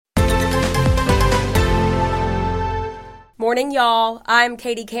Morning, y'all. I'm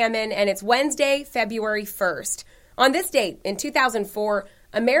Katie Kamen, and it's Wednesday, February 1st. On this date, in 2004,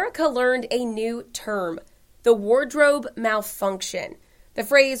 America learned a new term, the wardrobe malfunction. The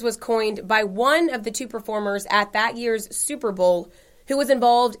phrase was coined by one of the two performers at that year's Super Bowl who was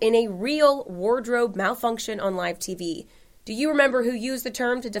involved in a real wardrobe malfunction on live TV. Do you remember who used the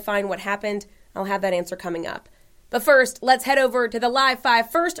term to define what happened? I'll have that answer coming up. But first, let's head over to the Live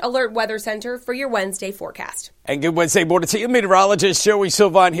 5 First Alert Weather Center for your Wednesday forecast. And good Wednesday morning to you. Meteorologist Joey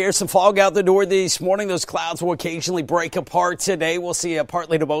Sylvan here. Some fog out the door this morning. Those clouds will occasionally break apart today. We'll see a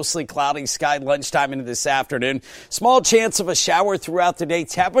partly to mostly cloudy sky lunchtime into this afternoon. Small chance of a shower throughout the day.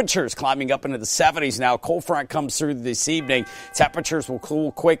 Temperatures climbing up into the 70s now. Cold front comes through this evening. Temperatures will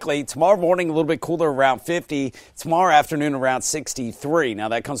cool quickly. Tomorrow morning a little bit cooler, around 50. Tomorrow afternoon around 63. Now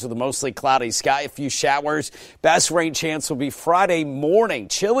that comes with a mostly cloudy sky. A few showers. Best rain chance will be Friday morning.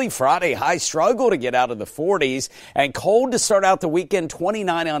 Chilly Friday. High struggle to get out of the 40s. And cold to start out the weekend,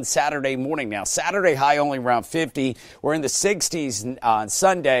 29 on Saturday morning. Now, Saturday high only around 50. We're in the 60s on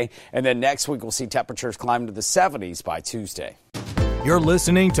Sunday. And then next week, we'll see temperatures climb to the 70s by Tuesday. You're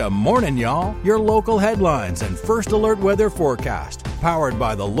listening to Morning Y'all, your local headlines and first alert weather forecast. Powered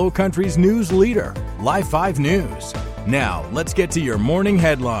by the Lowcountry's news leader, Live 5 News. Now, let's get to your morning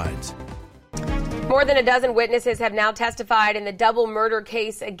headlines. More than a dozen witnesses have now testified in the double murder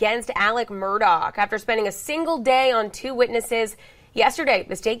case against Alec Murdaugh. After spending a single day on two witnesses, yesterday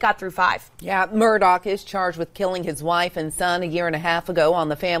the state got through 5. Yeah, Murdaugh is charged with killing his wife and son a year and a half ago on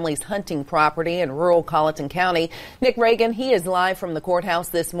the family's hunting property in rural Colleton County. Nick Reagan, he is live from the courthouse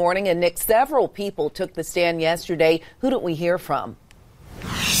this morning. And Nick, several people took the stand yesterday. Who did we hear from?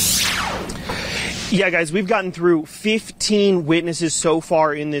 Yeah, guys, we've gotten through 15 witnesses so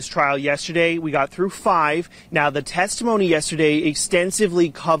far in this trial. Yesterday, we got through 5. Now, the testimony yesterday extensively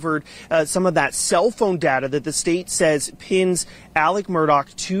covered some of that cell phone data that the state says pins Alec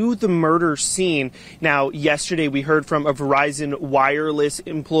Murdaugh to the murder scene. Now, yesterday, we heard from a Verizon wireless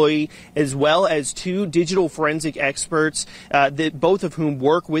employee as well as 2 digital forensic experts, both of whom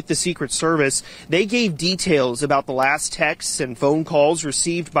work with the Secret Service. They gave details about the last texts and phone calls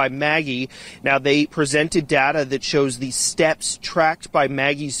received by Maggie. Now, they presented data that shows the steps tracked by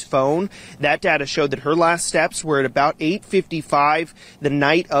Maggie's phone. That data showed that her last steps were at about 8:55 the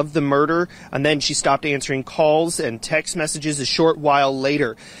night of the murder, and then she stopped answering calls and text messages a short while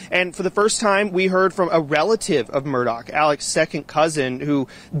later. And for the first time, we heard from a relative of Murdaugh, Alec's second cousin, who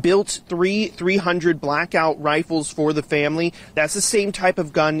built 300 blackout rifles for the family. That's the same type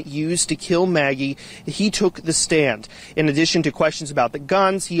of gun used to kill Maggie. He took the stand. In addition to questions about the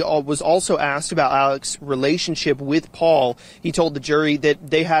guns, he was also asked about Alec's relationship with Paul. He told the jury that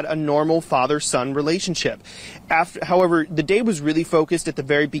they had a normal father-son relationship. However, the day was really focused at the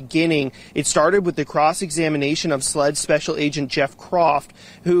very beginning. It started with the cross-examination of SLED Special Agent Jeff Croft,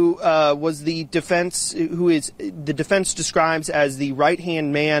 who the defense describes as the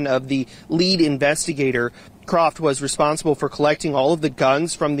right-hand man of the lead investigator. Croft was responsible for collecting all of the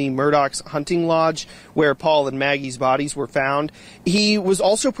guns from the Murdaugh's hunting lodge where Paul and Maggie's bodies were found. He was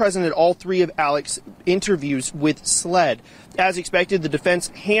also present at all 3 of Alec's interviews with SLED. As expected, the defense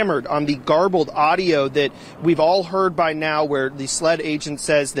hammered on the garbled audio that we've all heard by now where the SLED agent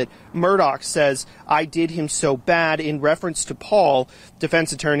says that Murdaugh says, "I did him so bad," in reference to Paul.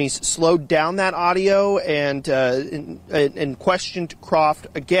 Defense attorneys slowed down that audio and questioned Croft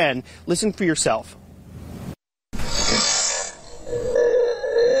again. Listen for yourself.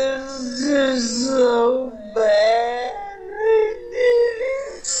 It's so bad.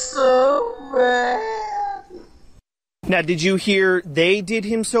 It's so bad. Now, did you hear they did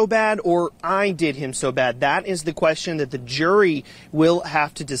him so bad or I did him so bad? That is the question that the jury will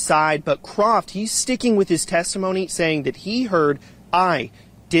have to decide. But Croft, he's sticking with his testimony, saying that he heard I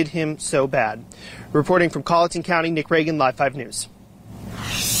did him so bad. Reporting from Colleton County, Nick Reagan, Live 5 News.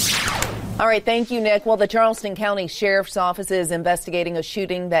 All right, thank you, Nick. Well, the Charleston County Sheriff's Office is investigating a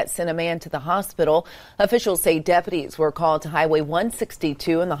shooting that sent a man to the hospital. Officials say deputies were called to Highway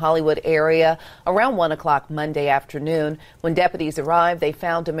 162 in the Hollywood area around 1 o'clock Monday afternoon. When deputies arrived, they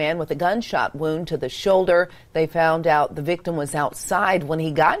found a man with a gunshot wound to the shoulder. They found out the victim was outside when he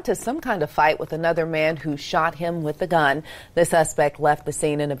got into some kind of fight with another man who shot him with a gun. The suspect left the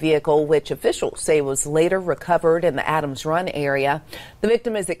scene in a vehicle, which officials say was later recovered in the Adams Run area. The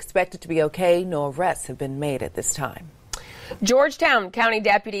victim is expected to be okay. No arrests have been made at this time. Georgetown County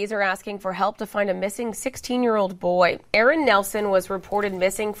deputies are asking for help to find a missing 16-year-old boy. Aaron Nelson was reported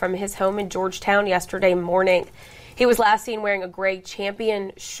missing from his home in Georgetown yesterday morning. He was last seen wearing a gray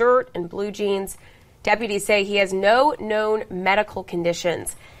Champion shirt and blue jeans. Deputies say he has no known medical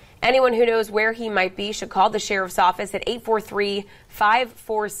conditions. Anyone who knows where he might be should call the sheriff's office at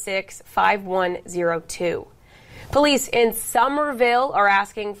 843-546-5102. Police in Somerville are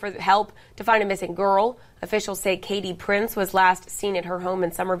asking for help to find a missing girl. Officials say Katie Prince was last seen at her home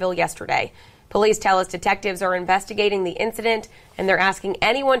in Somerville yesterday. Police tell us detectives are investigating the incident, and they're asking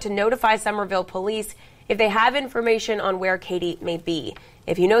anyone to notify Somerville police if they have information on where Katie may be.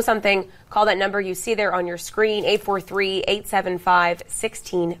 If you know something, call that number you see there on your screen,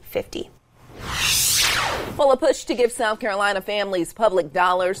 843-875-1650. Well, a push to give South Carolina families public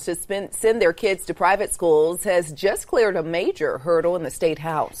dollars to send their kids to private schools has just cleared a major hurdle in the state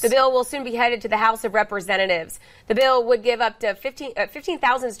house. The bill will soon be headed to the House of Representatives. The bill would give up to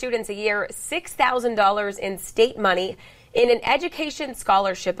 15,000 students a year $6,000 in state money in an education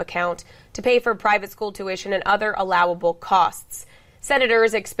scholarship account to pay for private school tuition and other allowable costs.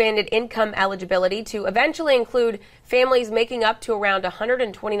 Senators expanded income eligibility to eventually include families making up to around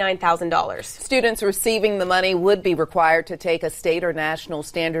 $129,000. Students receiving the money would be required to take a state or national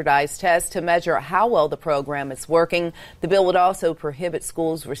standardized test to measure how well the program is working. The bill would also prohibit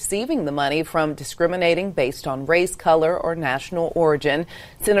schools receiving the money from discriminating based on race, color, or national origin.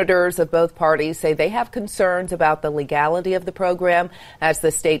 Senators of both parties say they have concerns about the legality of the program, as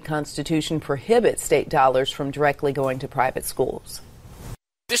the state constitution prohibits state dollars from directly going to private schools.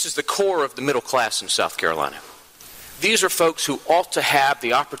 This is the core of the middle class in South Carolina. These are folks who ought to have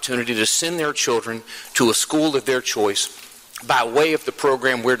the opportunity to send their children to a school of their choice by way of the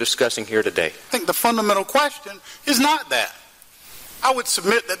program we're discussing here today. I think the fundamental question is not that. I would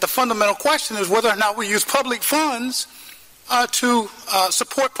submit that the fundamental question is whether or not we use public funds to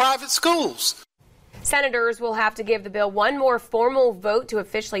support private schools. Senators will have to give the bill one more formal vote to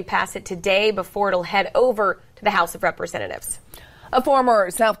officially pass it today before it'll head over to the House of Representatives. A former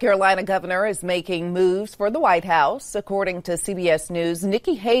South Carolina governor is making moves for the White House. According to CBS News,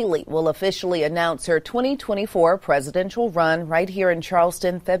 Nikki Haley will officially announce her 2024 presidential run right here in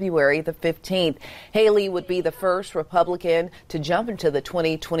Charleston, February the 15th. Haley would be the first Republican to jump into the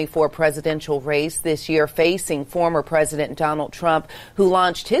 2024 presidential race this year, facing former President Donald Trump, who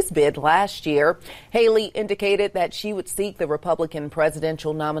launched his bid last year. Haley indicated that she would seek the Republican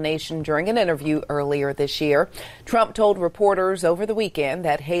presidential nomination during an interview earlier this year. Trump told reporters over the weekend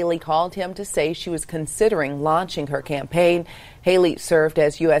that Haley called him to say she was considering launching her campaign. Haley served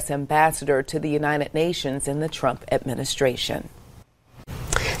as U.S. ambassador to the United Nations in the Trump administration.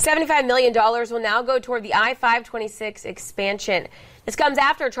 $75 million will now go toward the I-526 expansion. This comes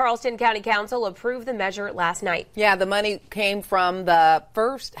after Charleston County Council approved the measure last night. Yeah, the money came from the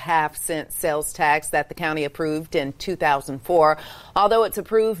first half-cent sales tax that the county approved in 2004. Although it's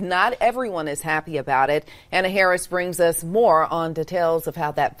approved, not everyone is happy about it. Anna Harris brings us more on details of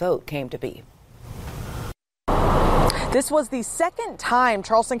how that vote came to be. This was the second time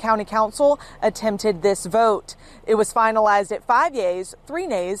Charleston County Council attempted this vote. It was finalized at 5 yeas, 3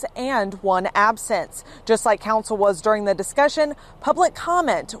 nays, and 1 absence. Just like council was during the discussion, public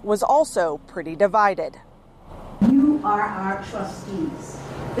comment was also pretty divided. You are our trustees.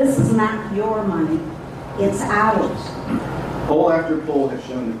 This is not your money, it's ours. Poll after poll has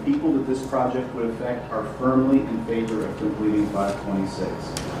shown the people that this project would affect are firmly in favor of completing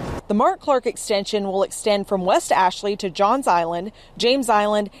 526. The Mark Clark extension will extend from West Ashley to Johns Island, James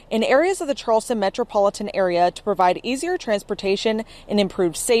Island, and areas of the Charleston metropolitan area to provide easier transportation and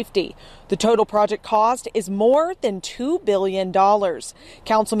improved safety. The total project cost is more than $2 billion.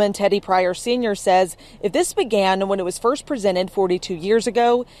 Councilman Teddy Pryor Sr. says if this began when it was first presented 42 years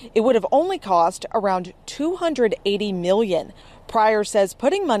ago, it would have only cost around $280 million. Pryor says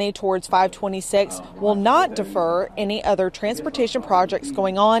putting money towards 526 will not defer any other transportation projects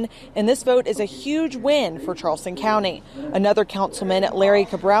going on, and this vote is a huge win for Charleston County. Another councilman, Larry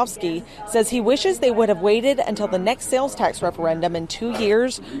Kabrowski, says he wishes they would have waited until the next sales tax referendum in 2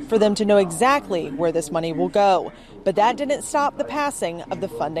 years for them to know exactly where this money will go. But that didn't stop the passing of the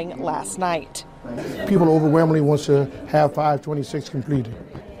funding last night. People overwhelmingly want to have 526 completed.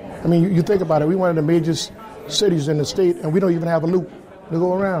 I mean, you think about it, we're one of the major cities in the state, and we don't even have a loop to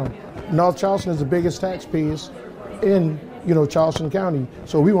go around. North Charleston is the biggest taxpayers in, Charleston County.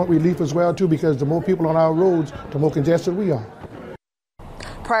 So we want relief as well, too, because the more people on our roads, the more congested we are.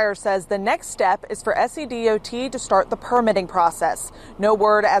 Pryor says the next step is for SCDOT to start the permitting process. No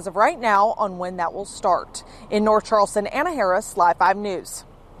word as of right now on when that will start. In North Charleston, Anna Harris, Live 5 News.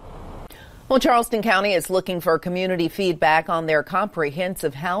 Well, Charleston County is looking for community feedback on their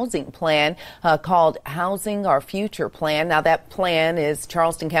comprehensive housing plan called Housing Our Future Plan. Now, that plan is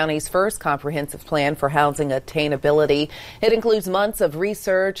Charleston County's first comprehensive plan for housing attainability. It includes months of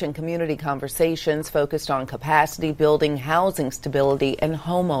research and community conversations focused on capacity building, housing stability, and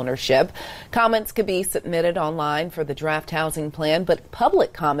home ownership. Comments could be submitted online for the draft housing plan, but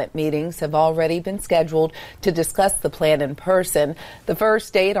public comment meetings have already been scheduled to discuss the plan in person. The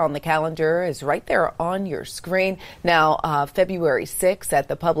first date on the calendar is right there on your screen. Now, February 6th at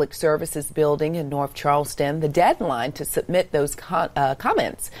the Public Services Building in North Charleston. The deadline to submit those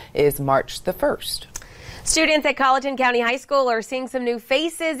comments is March the 1st. Students at Colleton County High School are seeing some new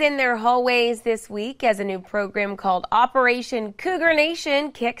faces in their hallways this week as a new program called Operation Cougar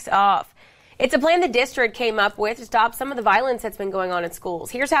Nation kicks off. It's a plan the district came up with to stop some of the violence that's been going on in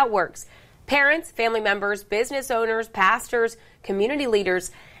schools. Here's how it works. Parents, family members, business owners, pastors, community leaders,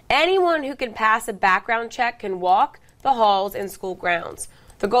 anyone who can pass a background check can walk the halls and school grounds.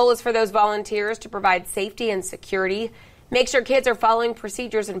 The goal is for those volunteers to provide safety and security, make sure kids are following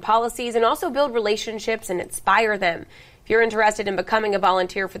procedures and policies, and also build relationships and inspire them. If you're interested in becoming a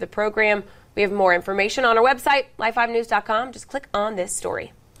volunteer for the program, we have more information on our website, live5news.com. Just click on this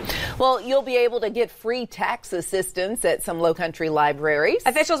story. Well, you'll be able to get free tax assistance at some Lowcountry libraries.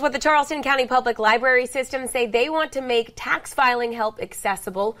 Officials with the Charleston County Public Library System say they want to make tax filing help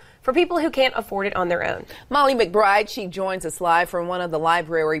accessible for people who can't afford it on their own. Molly McBride, she joins us live from one of the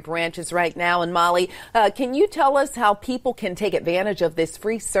library branches right now. And Molly, can you tell us how people can take advantage of this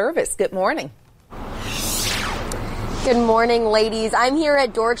free service? Good morning. Good morning, ladies. I'm here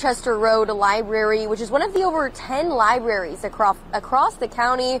at Dorchester Road Library, which is one of the over 10 libraries across the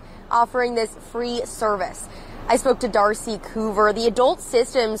county offering this free service. I spoke to Darcy Coover, the adult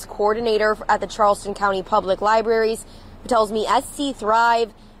systems coordinator at the Charleston County Public Libraries, who tells me SC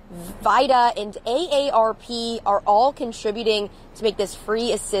Thrive, VITA, and AARP are all contributing to make this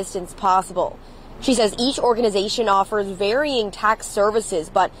free assistance possible. She says each organization offers varying tax services,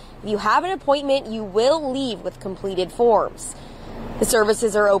 but if you have an appointment, you will leave with completed forms. The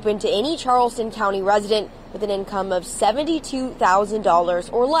services are open to any Charleston County resident with an income of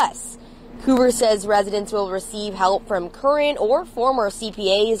 $72,000 or less. Coover says residents will receive help from current or former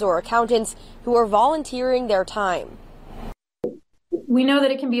CPAs or accountants who are volunteering their time. We know that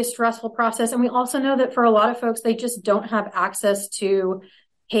it can be a stressful process, and we also know that for a lot of folks, they just don't have access to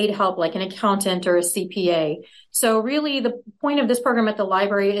paid help like an accountant or a CPA. So really the point of this program at the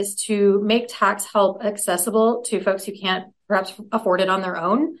library is to make tax help accessible to folks who can't perhaps afford it on their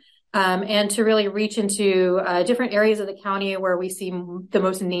own, and to really reach into different areas of the county where we see the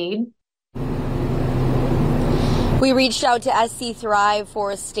most need. We reached out to SC Thrive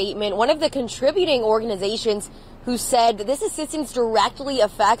for a statement, one of the contributing organizations who said this assistance directly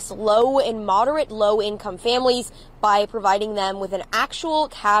affects low and moderate low-income families by providing them with an actual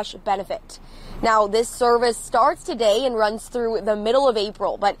cash benefit. Now, this service starts today and runs through the middle of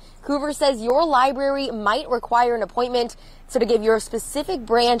April, but Coover says your library might require an appointment, so to give your specific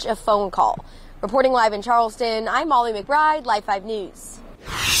branch a phone call. Reporting live in Charleston, I'm Molly McBride, Live 5 News.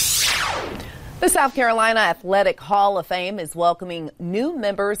 The South Carolina Athletic Hall of Fame is welcoming new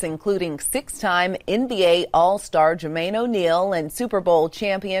members, including six-time NBA All-Star Jermaine O'Neal and Super Bowl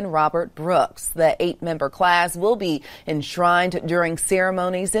champion Robert Brooks. The 8-member class will be enshrined during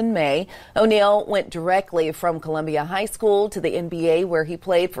ceremonies in May. O'Neal went directly from Columbia High School to the NBA, where he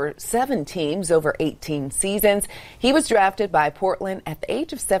played for 7 teams over 18 seasons. He was drafted by Portland at the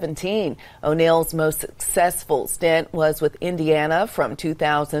age of 17. O'Neal's most successful stint was with Indiana from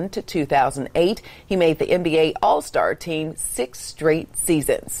 2000 to 2008. He made the NBA All-Star team 6 straight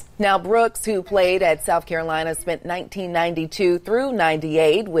seasons. Now, Brooks, who played at South Carolina, spent 1992 through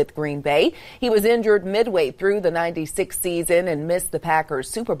 98 with Green Bay. He was injured midway through the 96 season and missed the Packers'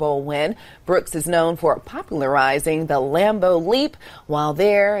 Super Bowl win. Brooks is known for popularizing the Lambeau Leap while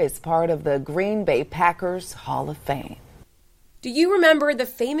there as part of the Green Bay Packers Hall of Fame. Do you remember the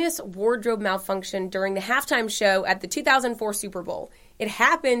famous wardrobe malfunction during the halftime show at the 2004 Super Bowl? It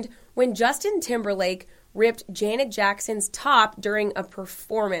happened when Justin Timberlake ripped Janet Jackson's top during a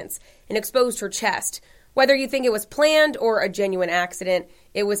performance and exposed her chest. Whether you think it was planned or a genuine accident,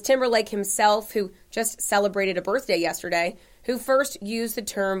 it was Timberlake himself, who just celebrated a birthday yesterday, who first used the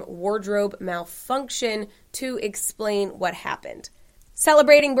term wardrobe malfunction to explain what happened.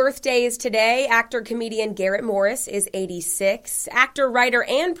 Celebrating birthdays today, actor-comedian Garrett Morris is 86. Actor, writer,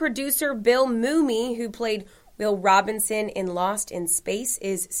 and producer Bill Mumy, who played Will Robinson in Lost in Space,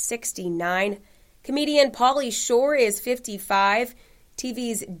 is 69. Comedian Pauly Shore is 55.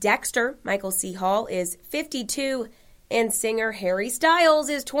 TV's Dexter, Michael C. Hall, is 52. and singer Harry Styles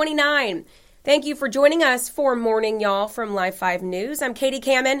is 29. Thank you for joining us for Morning Y'all from Live 5 News. I'm Katie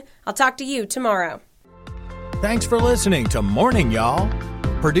Kamen. I'll talk to you tomorrow. Thanks for listening to Morning Y'all.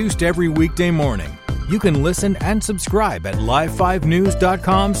 Produced every weekday morning. You can listen and subscribe at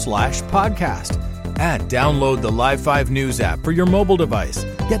live5news.com/podcast. And download the Live 5 News app for your mobile device.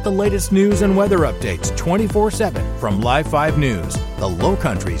 Get the latest news and weather updates 24/7 from Live 5 News, the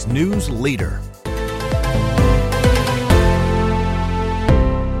Lowcountry's news leader.